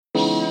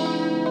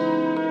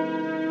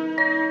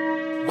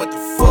what the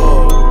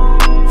fuck?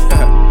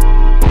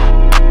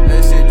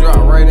 That shit drop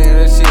right in,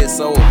 that shit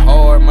so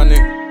hard, my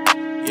nigga.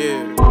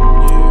 Yeah.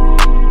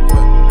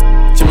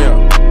 Check me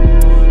out.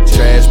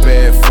 Trash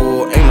bag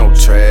full, ain't no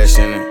trash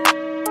in it.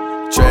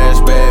 Trash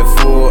bag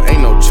full,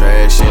 ain't no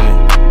trash in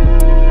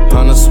it.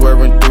 Hunter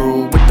swerving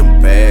through with them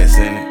bags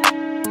in it.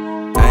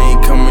 I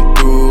ain't coming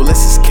through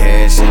unless it's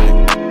cash in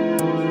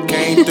it.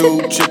 Came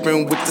through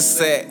trippin' with the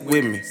sack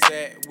with me.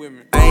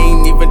 I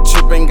ain't even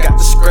trippin', got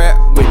the scrap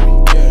with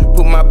me.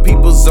 Put my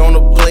peoples on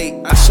the plate,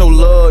 I show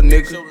love,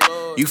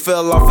 nigga. You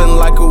fell off in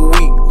like a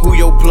week, who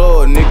your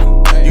plug,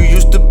 nigga? You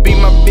used to be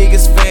my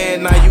biggest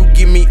fan, now you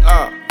give me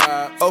up.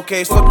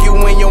 Okay, fuck you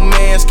and your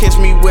mans, catch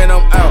me when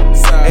I'm out.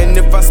 And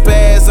if I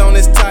spaz on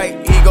this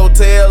tight, he go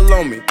tell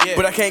on me.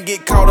 But I can't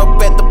get caught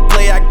up at the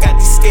play, I got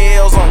these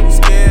scales on me.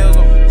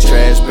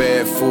 Trash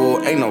bag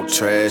full, ain't no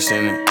trash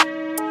in it.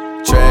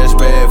 Trash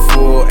bag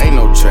full, ain't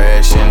no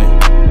trash in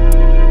it.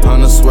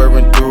 Hunter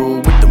swerving through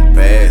with them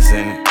bags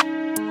in it.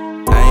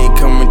 I ain't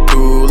coming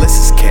through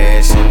unless it's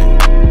cash in it.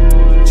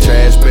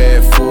 Trash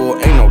bag full,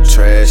 ain't no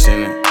trash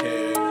in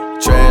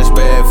it. Trash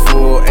bag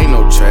full, ain't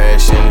no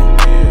trash in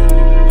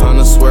it.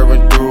 Hunter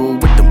swerving through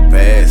with them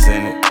bags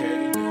in it.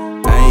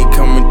 I ain't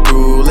coming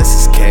through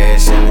unless it's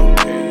cash in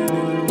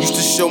it. Used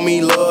to show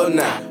me love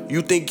now,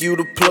 you think you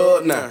the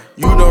plug now.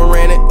 You done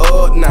ran it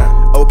up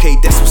now, okay,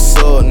 that's what's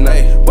up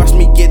now. Watch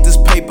me get this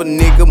paper,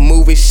 nigga,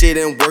 moving shit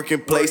in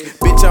working place.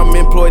 Bitch, I'm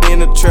employed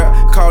in a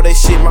trap, call that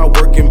shit my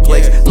working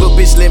place. Little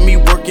bitch, let me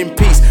work in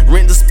peace,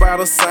 rent the spot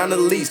or sign a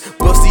lease.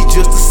 Busty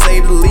just to say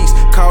the least,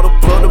 call the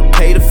plug to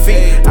pay the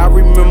fee. I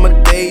remember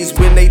days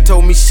when they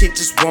told me shit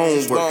just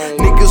won't work.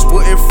 Niggas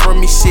wouldn't from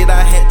me shit,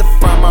 I had to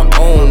find my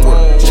own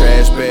work.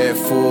 Trash bag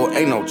full,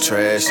 ain't no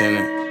trash in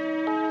it.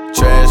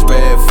 Trash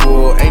bag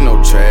full, ain't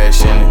no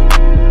trash in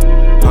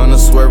it. Hunter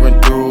swerving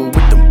through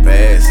with them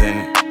bags in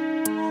it.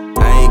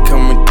 I ain't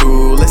coming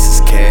through unless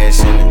it's cash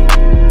in it.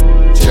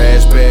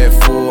 Trash bag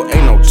full,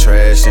 ain't no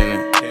trash in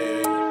it.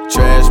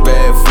 Trash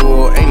bag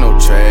full, ain't no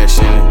trash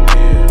in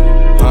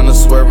it. Hunter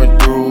swerving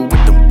through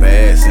with them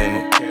bags in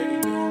it.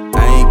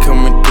 I ain't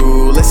coming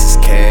through unless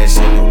it's cash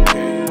in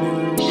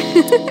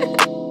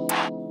it.